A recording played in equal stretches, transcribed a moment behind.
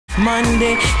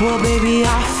Monday, well baby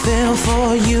I fell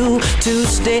for you.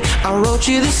 Tuesday, I wrote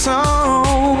you this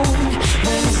song.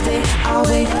 Wednesday, I'll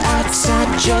wait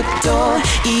outside your door,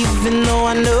 even though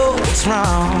I know it's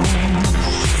wrong.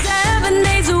 7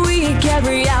 days a week,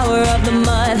 every hour of the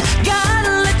month.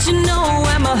 Gotta let you know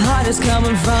where my heart is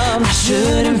coming from. I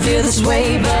shouldn't feel this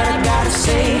way, but I gotta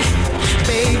say,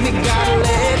 baby, gotta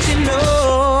let you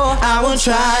know I will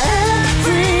try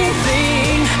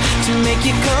everything to make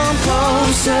you come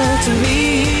closer to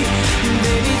me.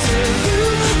 Baby, till you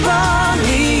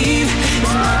believe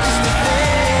it's not just a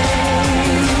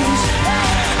phase.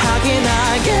 How can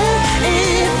I get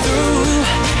it through?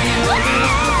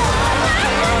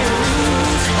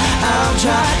 I'll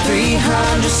try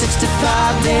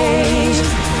 365 days,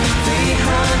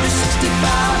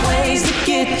 365 ways to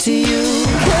get to you.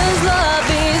 'Cause love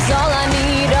is all I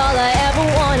need, all I ever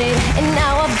wanted, and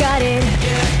now I've got it.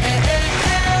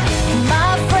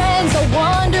 My friends, I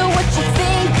wonder what you're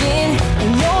thinking,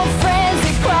 and your friends,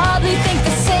 they probably think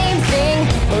the same thing.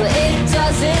 Well, it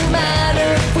doesn't matter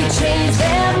if we change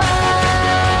their minds.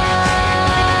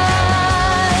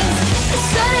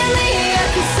 Suddenly I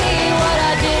can see what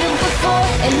I did before,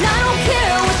 and I don't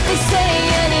care what they say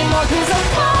anymore, 'cause I'm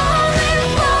falling,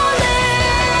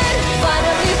 falling,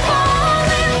 finally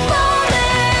falling,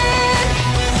 falling.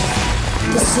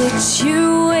 The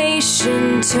situation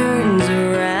turns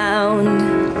around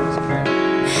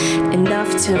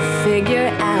enough to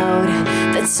figure out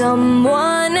that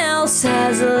someone else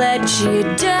has let you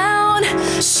down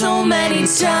so many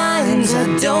times. I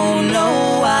don't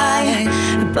know why,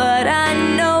 but I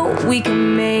know we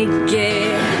can make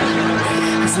it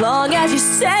as long as you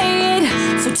say it.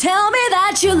 So tell me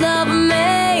that you love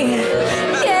me,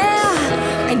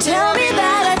 yeah, and tell me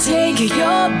that I take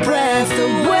your breath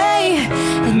away.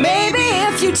 And maybe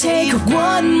if you take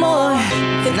one more,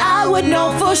 then I would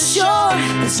know for sure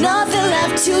there's nothing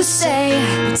left to say.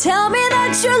 But tell me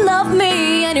that you love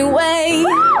me anyway.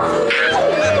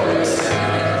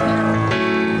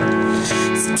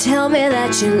 So tell me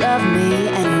that you love me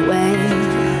anyway.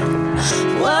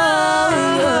 Whoa.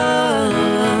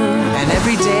 And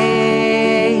every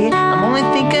day I'm only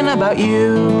thinking about you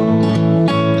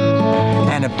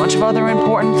and a bunch of other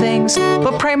important things,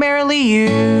 but primarily you.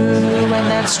 And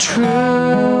that's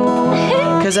true,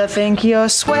 'cause I think you're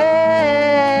swell.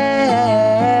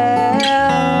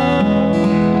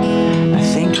 I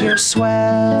think you're swell.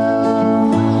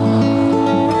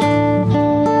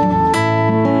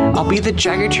 I'll be the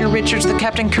Jagger to your Richards, the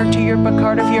Captain Kirk to your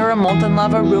Picard. If you're a molten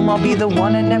lava room, I'll be the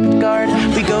one in Guard.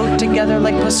 We go together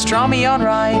like pastrami on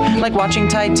rye, like watching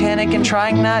Titanic and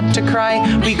trying not to cry.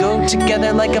 We go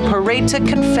together like a parade to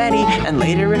confetti, and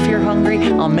later if you're hungry,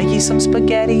 I'll make you some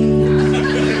spaghetti.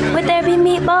 Would there be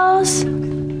meatballs?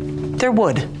 There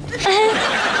would.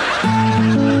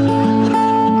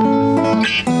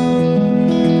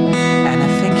 And I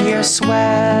think you're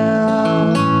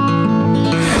swell.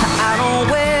 I don't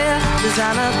wear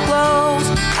designer clothes,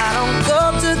 I don't go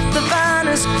to the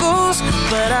finest schools,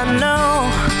 but I know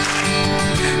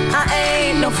I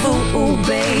ain't no fool,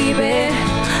 baby.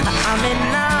 I may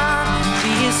not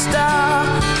be a star,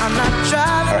 I'm not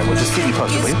driving. All right, we'll just keep you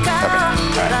posted, will you? Okay. All right.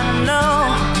 But I know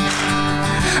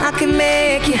I can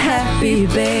make you happy,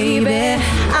 baby.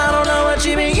 I don't know what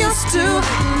you've been used to,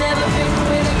 never been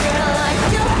with a girl like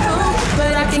you,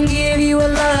 but I can give you a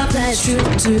love that's true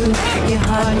to your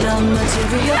heart, not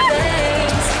material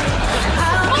things.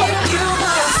 I'll give you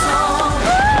my song,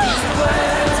 these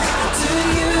words to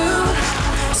you,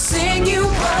 sing you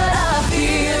what I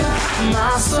feel.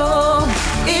 My soul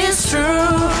is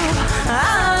true.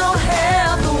 I don't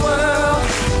have the world,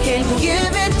 can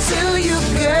give it to you,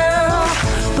 girl,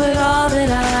 but all that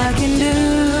I can do,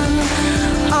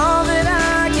 all that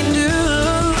I can do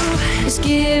is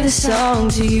give a song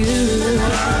to you.